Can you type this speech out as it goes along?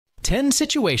10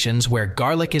 situations where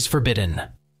garlic is forbidden.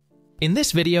 In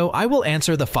this video, I will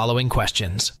answer the following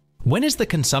questions. When is the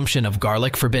consumption of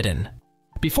garlic forbidden?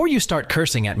 Before you start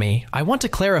cursing at me, I want to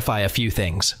clarify a few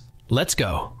things. Let's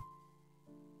go.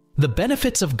 The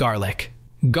benefits of garlic.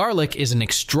 Garlic is an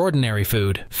extraordinary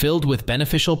food filled with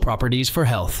beneficial properties for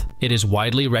health. It is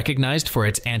widely recognized for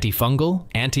its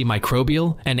antifungal,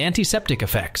 antimicrobial, and antiseptic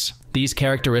effects. These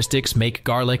characteristics make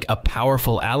garlic a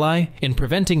powerful ally in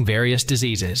preventing various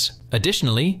diseases.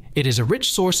 Additionally, it is a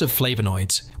rich source of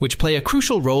flavonoids, which play a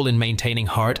crucial role in maintaining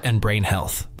heart and brain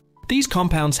health. These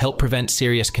compounds help prevent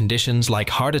serious conditions like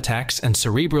heart attacks and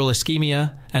cerebral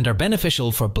ischemia and are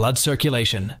beneficial for blood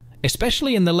circulation,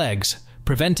 especially in the legs,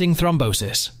 preventing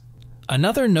thrombosis.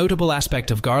 Another notable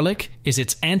aspect of garlic is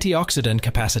its antioxidant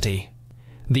capacity.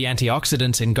 The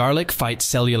antioxidants in garlic fight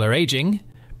cellular aging,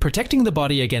 protecting the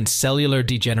body against cellular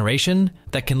degeneration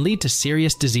that can lead to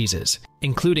serious diseases,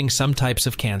 including some types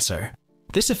of cancer.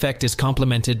 This effect is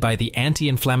complemented by the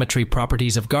anti-inflammatory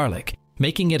properties of garlic,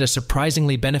 making it a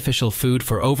surprisingly beneficial food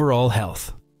for overall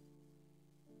health.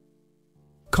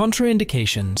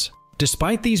 Contraindications.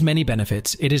 Despite these many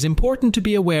benefits, it is important to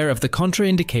be aware of the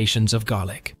contraindications of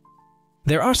garlic.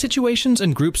 There are situations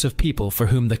and groups of people for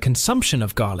whom the consumption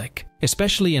of garlic,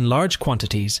 especially in large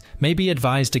quantities, may be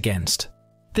advised against.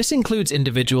 This includes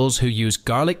individuals who use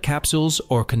garlic capsules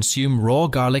or consume raw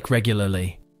garlic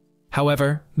regularly.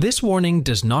 However, this warning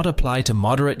does not apply to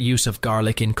moderate use of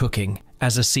garlic in cooking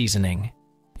as a seasoning.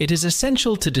 It is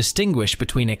essential to distinguish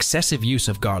between excessive use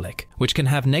of garlic, which can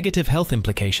have negative health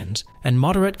implications, and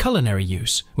moderate culinary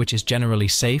use, which is generally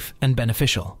safe and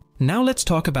beneficial. Now let's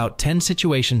talk about 10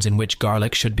 situations in which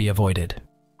garlic should be avoided.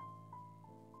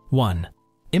 1.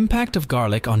 Impact of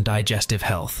garlic on digestive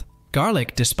health.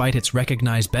 Garlic, despite its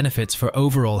recognized benefits for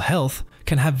overall health,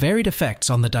 can have varied effects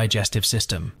on the digestive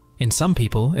system. In some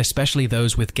people, especially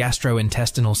those with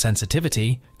gastrointestinal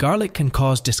sensitivity, garlic can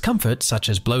cause discomfort such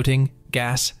as bloating,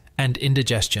 gas, and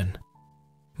indigestion.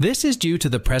 This is due to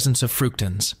the presence of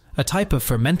fructans, a type of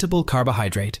fermentable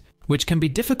carbohydrate, which can be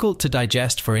difficult to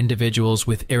digest for individuals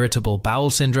with irritable bowel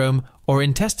syndrome or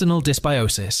intestinal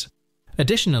dysbiosis.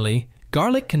 Additionally,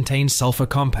 garlic contains sulfur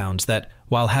compounds that,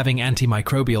 while having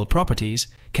antimicrobial properties,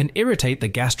 can irritate the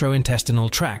gastrointestinal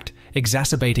tract,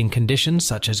 exacerbating conditions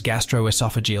such as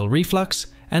gastroesophageal reflux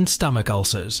and stomach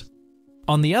ulcers.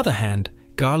 On the other hand,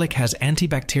 garlic has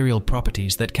antibacterial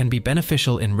properties that can be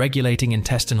beneficial in regulating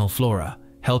intestinal flora,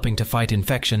 helping to fight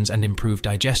infections and improve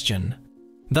digestion.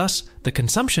 Thus, the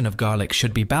consumption of garlic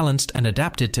should be balanced and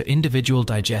adapted to individual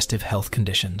digestive health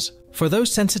conditions. For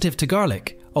those sensitive to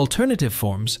garlic, alternative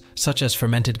forms, such as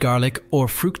fermented garlic or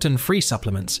fructan-free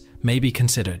supplements, may be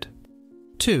considered.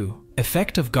 2.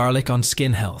 Effect of garlic on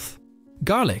skin health.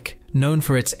 Garlic, known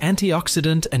for its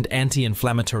antioxidant and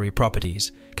anti-inflammatory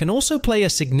properties, can also play a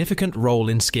significant role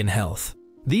in skin health.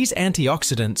 These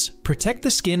antioxidants protect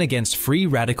the skin against free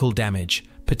radical damage,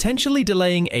 potentially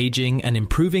delaying aging and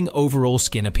improving overall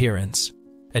skin appearance.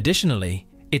 Additionally,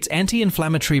 its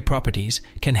anti-inflammatory properties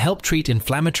can help treat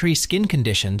inflammatory skin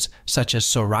conditions such as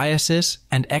psoriasis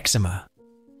and eczema.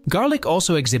 Garlic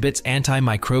also exhibits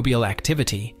antimicrobial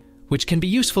activity, which can be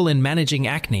useful in managing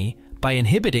acne by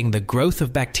inhibiting the growth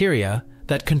of bacteria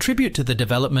that contribute to the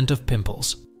development of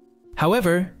pimples.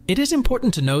 However, it is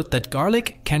important to note that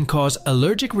garlic can cause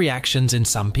allergic reactions in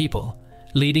some people,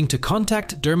 leading to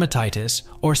contact dermatitis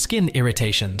or skin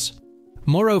irritations.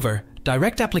 Moreover,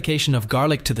 direct application of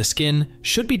garlic to the skin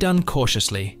should be done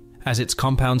cautiously, as its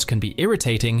compounds can be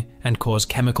irritating and cause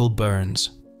chemical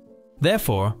burns.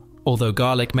 Therefore, although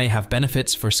garlic may have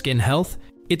benefits for skin health,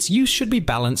 its use should be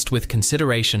balanced with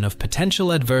consideration of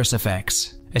potential adverse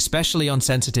effects, especially on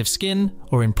sensitive skin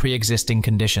or in pre-existing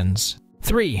conditions.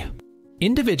 3.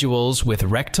 Individuals with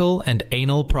rectal and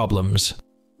anal problems.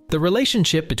 The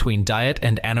relationship between diet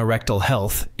and anorectal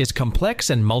health is complex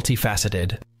and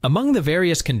multifaceted. Among the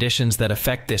various conditions that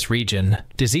affect this region,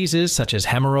 diseases such as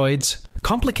hemorrhoids,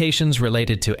 complications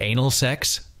related to anal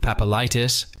sex,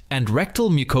 papillitis, and rectal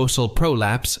mucosal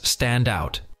prolapse stand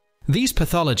out. These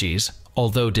pathologies,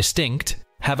 although distinct,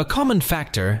 have a common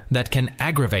factor that can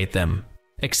aggravate them: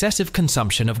 excessive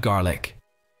consumption of garlic.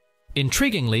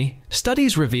 Intriguingly,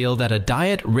 studies reveal that a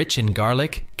diet rich in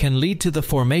garlic can lead to the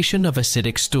formation of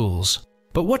acidic stools.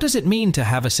 But what does it mean to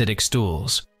have acidic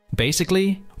stools?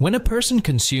 Basically, when a person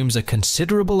consumes a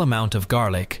considerable amount of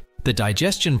garlic, the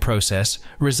digestion process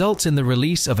results in the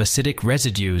release of acidic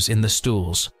residues in the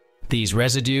stools. These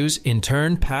residues in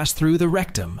turn pass through the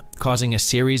rectum, causing a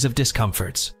series of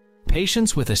discomforts.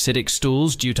 Patients with acidic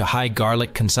stools due to high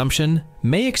garlic consumption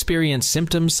may experience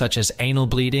symptoms such as anal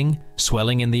bleeding,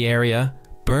 swelling in the area,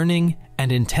 burning,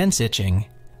 and intense itching.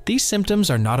 These symptoms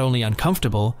are not only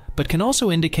uncomfortable, but can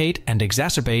also indicate and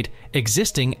exacerbate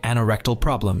existing anorectal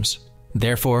problems.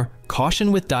 Therefore,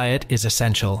 caution with diet is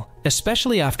essential,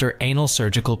 especially after anal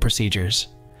surgical procedures.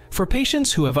 For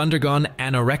patients who have undergone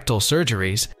anorectal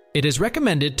surgeries, it is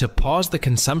recommended to pause the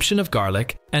consumption of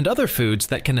garlic and other foods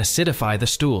that can acidify the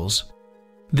stools.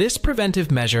 This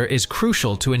preventive measure is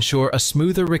crucial to ensure a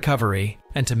smoother recovery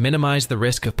and to minimize the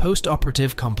risk of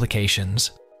post-operative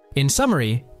complications. In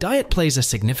summary, diet plays a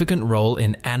significant role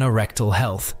in anorectal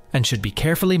health and should be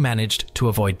carefully managed to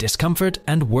avoid discomfort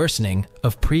and worsening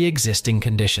of pre-existing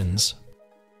conditions.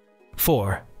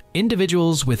 4.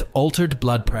 Individuals with altered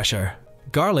blood pressure.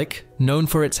 Garlic, known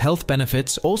for its health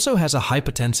benefits, also has a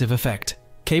hypotensive effect,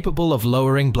 capable of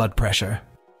lowering blood pressure.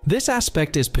 This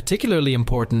aspect is particularly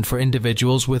important for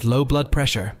individuals with low blood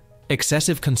pressure.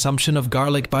 Excessive consumption of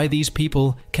garlic by these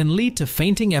people can lead to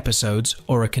fainting episodes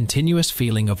or a continuous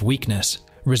feeling of weakness,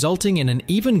 resulting in an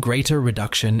even greater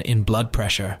reduction in blood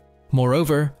pressure.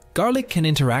 Moreover, garlic can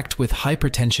interact with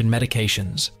hypertension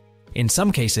medications. In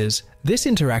some cases, this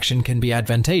interaction can be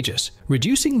advantageous,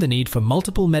 reducing the need for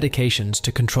multiple medications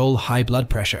to control high blood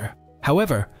pressure.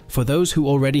 However, for those who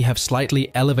already have slightly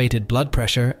elevated blood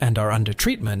pressure and are under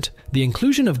treatment, the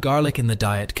inclusion of garlic in the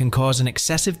diet can cause an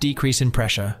excessive decrease in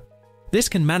pressure. This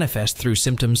can manifest through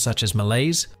symptoms such as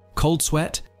malaise, cold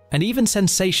sweat, and even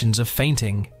sensations of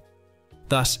fainting.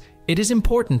 Thus, it is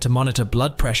important to monitor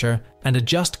blood pressure and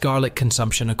adjust garlic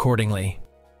consumption accordingly.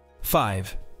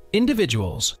 5.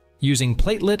 Individuals using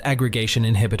platelet aggregation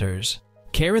inhibitors.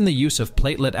 Care in the use of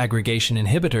platelet aggregation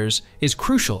inhibitors is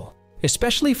crucial,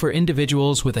 especially for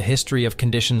individuals with a history of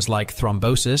conditions like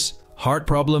thrombosis, heart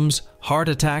problems, heart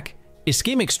attack,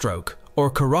 ischemic stroke, or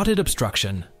carotid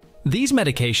obstruction. These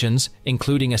medications,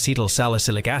 including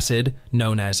acetylsalicylic acid,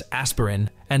 known as aspirin,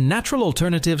 and natural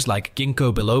alternatives like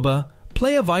ginkgo biloba,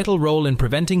 play a vital role in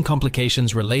preventing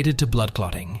complications related to blood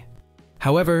clotting.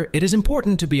 However, it is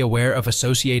important to be aware of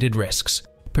associated risks,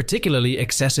 particularly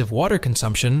excessive water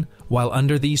consumption while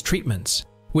under these treatments,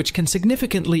 which can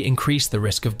significantly increase the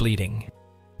risk of bleeding.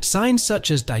 Signs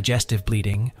such as digestive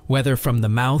bleeding, whether from the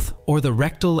mouth or the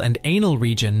rectal and anal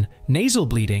region, nasal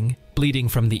bleeding, bleeding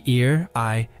from the ear,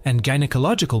 eye, and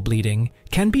gynecological bleeding,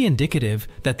 can be indicative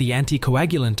that the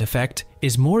anticoagulant effect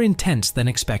is more intense than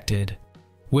expected.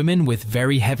 Women with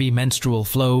very heavy menstrual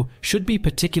flow should be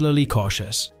particularly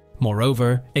cautious.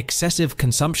 Moreover, excessive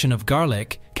consumption of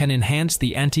garlic can enhance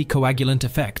the anticoagulant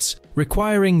effects,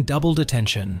 requiring doubled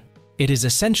attention. It is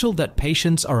essential that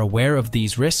patients are aware of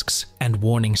these risks and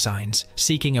warning signs,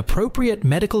 seeking appropriate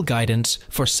medical guidance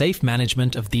for safe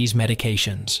management of these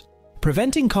medications.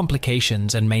 Preventing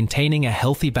complications and maintaining a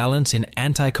healthy balance in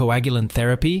anticoagulant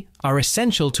therapy are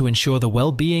essential to ensure the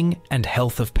well-being and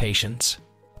health of patients.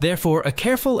 Therefore, a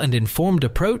careful and informed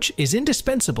approach is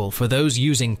indispensable for those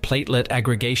using platelet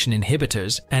aggregation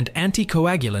inhibitors and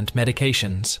anticoagulant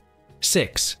medications.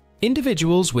 6.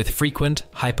 Individuals with frequent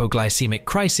hypoglycemic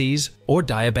crises or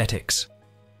diabetics.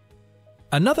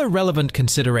 Another relevant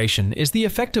consideration is the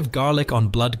effect of garlic on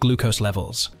blood glucose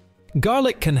levels.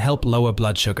 Garlic can help lower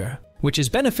blood sugar, which is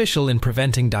beneficial in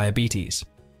preventing diabetes.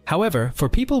 However, for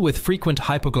people with frequent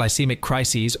hypoglycemic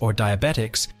crises or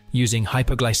diabetics using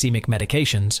hypoglycemic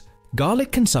medications,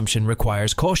 garlic consumption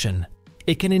requires caution.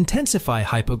 It can intensify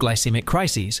hypoglycemic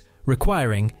crises,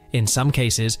 requiring, in some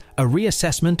cases, a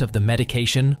reassessment of the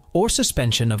medication or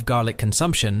suspension of garlic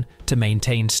consumption to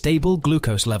maintain stable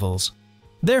glucose levels.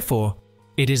 Therefore,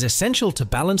 it is essential to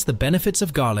balance the benefits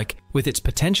of garlic with its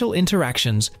potential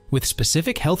interactions with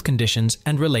specific health conditions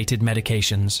and related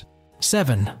medications.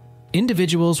 7.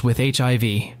 Individuals with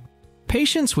HIV.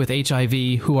 Patients with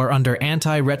HIV who are under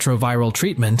antiretroviral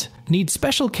treatment need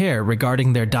special care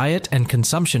regarding their diet and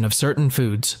consumption of certain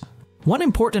foods. One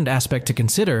important aspect to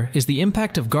consider is the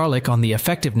impact of garlic on the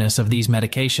effectiveness of these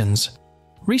medications.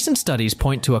 Recent studies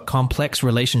point to a complex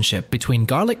relationship between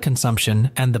garlic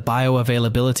consumption and the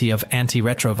bioavailability of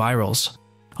antiretrovirals.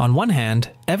 On one hand,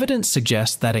 evidence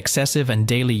suggests that excessive and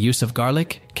daily use of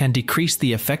garlic can decrease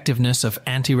the effectiveness of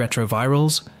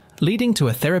antiretrovirals, leading to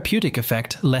a therapeutic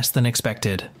effect less than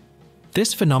expected.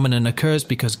 This phenomenon occurs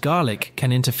because garlic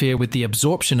can interfere with the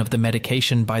absorption of the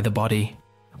medication by the body,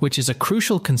 which is a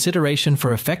crucial consideration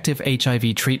for effective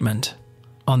HIV treatment.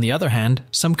 On the other hand,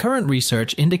 some current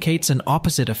research indicates an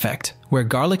opposite effect, where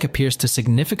garlic appears to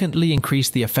significantly increase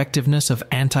the effectiveness of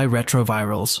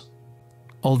antiretrovirals.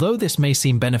 Although this may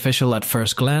seem beneficial at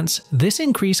first glance, this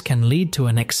increase can lead to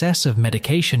an excess of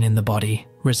medication in the body,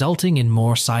 resulting in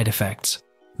more side effects.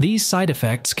 These side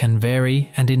effects can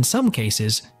vary and in some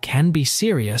cases can be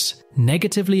serious,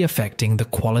 negatively affecting the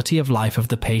quality of life of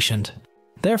the patient.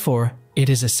 Therefore, It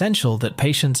is essential that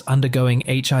patients undergoing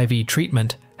HIV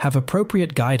treatment have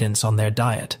appropriate guidance on their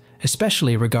diet,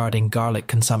 especially regarding garlic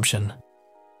consumption.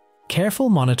 Careful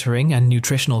monitoring and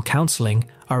nutritional counseling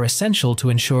are essential to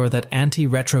ensure that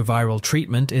antiretroviral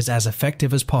treatment is as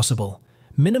effective as possible,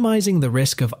 minimizing the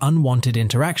risk of unwanted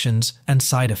interactions and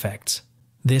side effects.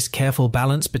 This careful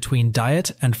balance between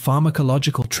diet and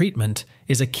pharmacological treatment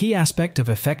is a key aspect of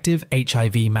effective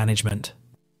HIV management.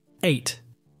 8.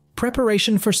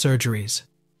 Preparation for surgeries.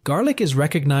 Garlic is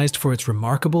recognized for its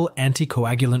remarkable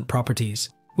anticoagulant properties,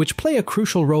 which play a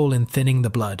crucial role in thinning the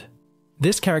blood.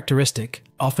 This characteristic,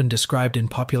 often described in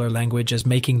popular language as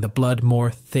making the blood more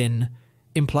thin,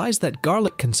 implies that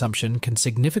garlic consumption can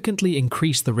significantly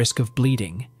increase the risk of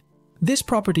bleeding. This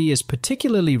property is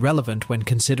particularly relevant when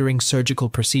considering surgical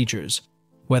procedures,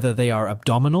 whether they are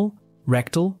abdominal,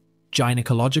 rectal,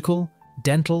 gynecological,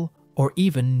 dental, or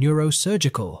even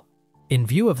neurosurgical. In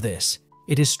view of this,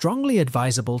 it is strongly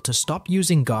advisable to stop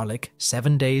using garlic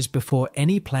 7 days before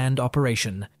any planned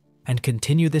operation and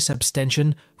continue this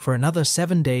abstention for another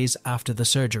 7 days after the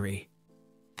surgery.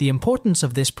 The importance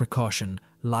of this precaution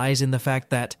lies in the fact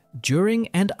that during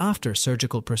and after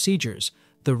surgical procedures,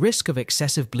 the risk of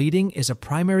excessive bleeding is a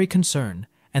primary concern,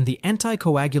 and the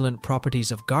anticoagulant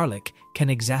properties of garlic can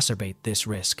exacerbate this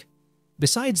risk.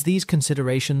 Besides these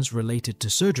considerations related to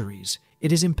surgeries,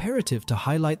 it is imperative to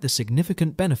highlight the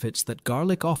significant benefits that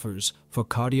garlic offers for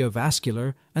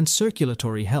cardiovascular and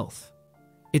circulatory health.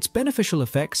 Its beneficial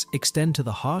effects extend to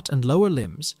the heart and lower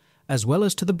limbs, as well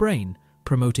as to the brain,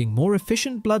 promoting more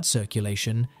efficient blood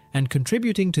circulation and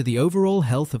contributing to the overall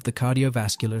health of the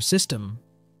cardiovascular system.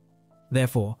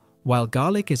 Therefore, while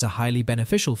garlic is a highly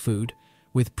beneficial food,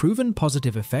 with proven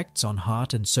positive effects on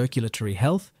heart and circulatory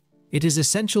health, it is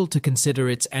essential to consider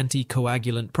its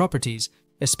anticoagulant properties,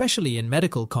 especially in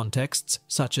medical contexts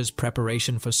such as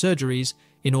preparation for surgeries,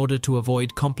 in order to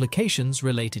avoid complications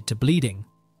related to bleeding.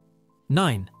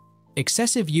 9.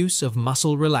 Excessive use of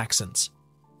muscle relaxants.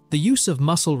 The use of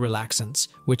muscle relaxants,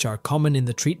 which are common in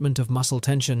the treatment of muscle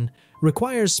tension,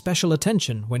 requires special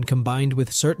attention when combined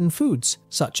with certain foods,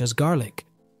 such as garlic.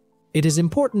 It is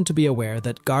important to be aware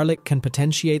that garlic can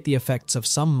potentiate the effects of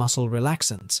some muscle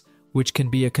relaxants, which can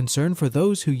be a concern for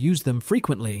those who use them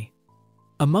frequently.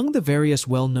 Among the various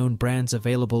well-known brands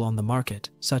available on the market,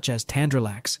 such as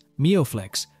Tandrolax,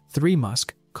 Mioflex,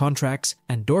 3-Musk, Contrax,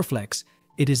 and Dorflex,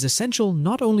 it is essential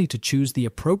not only to choose the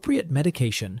appropriate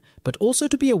medication, but also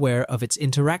to be aware of its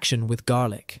interaction with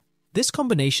garlic. This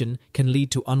combination can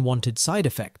lead to unwanted side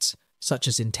effects, such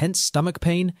as intense stomach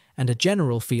pain and a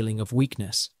general feeling of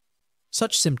weakness.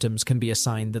 Such symptoms can be a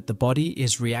sign that the body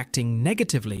is reacting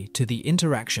negatively to the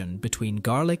interaction between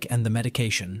garlic and the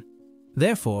medication.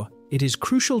 Therefore, it is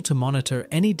crucial to monitor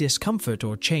any discomfort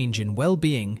or change in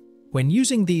well-being when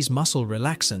using these muscle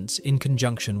relaxants in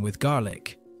conjunction with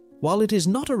garlic. While it is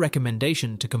not a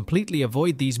recommendation to completely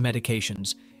avoid these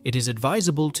medications, it is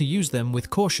advisable to use them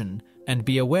with caution and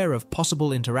be aware of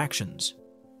possible interactions.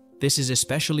 This is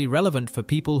especially relevant for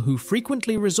people who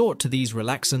frequently resort to these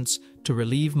relaxants to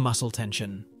relieve muscle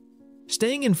tension.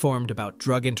 Staying informed about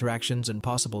drug interactions and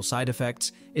possible side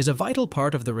effects is a vital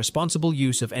part of the responsible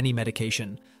use of any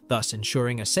medication, thus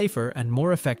ensuring a safer and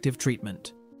more effective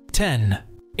treatment. 10.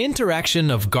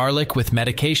 Interaction of garlic with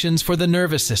medications for the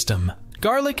nervous system.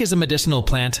 Garlic is a medicinal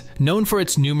plant known for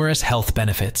its numerous health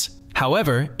benefits.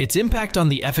 However, its impact on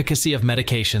the efficacy of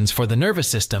medications for the nervous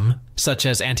system, such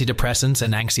as antidepressants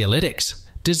and anxiolytics,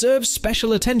 deserves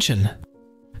special attention.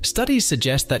 Studies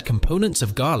suggest that components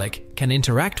of garlic can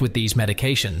interact with these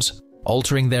medications,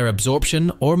 altering their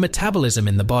absorption or metabolism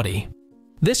in the body.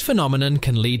 This phenomenon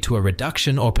can lead to a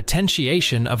reduction or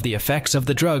potentiation of the effects of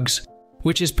the drugs,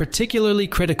 which is particularly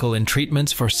critical in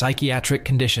treatments for psychiatric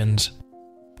conditions.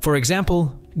 For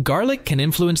example, garlic can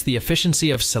influence the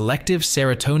efficiency of selective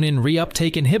serotonin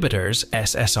reuptake inhibitors,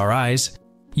 SSRIs,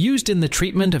 used in the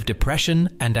treatment of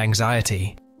depression and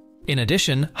anxiety. In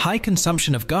addition, high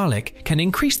consumption of garlic can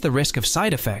increase the risk of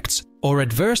side effects or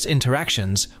adverse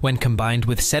interactions when combined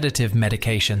with sedative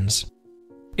medications.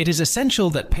 It is essential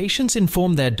that patients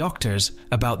inform their doctors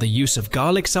about the use of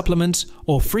garlic supplements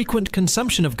or frequent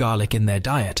consumption of garlic in their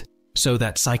diet, so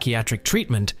that psychiatric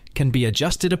treatment can be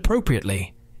adjusted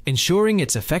appropriately, ensuring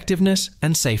its effectiveness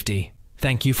and safety.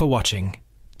 Thank you for watching.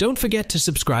 Don't forget to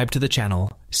subscribe to the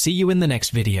channel. See you in the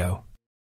next video.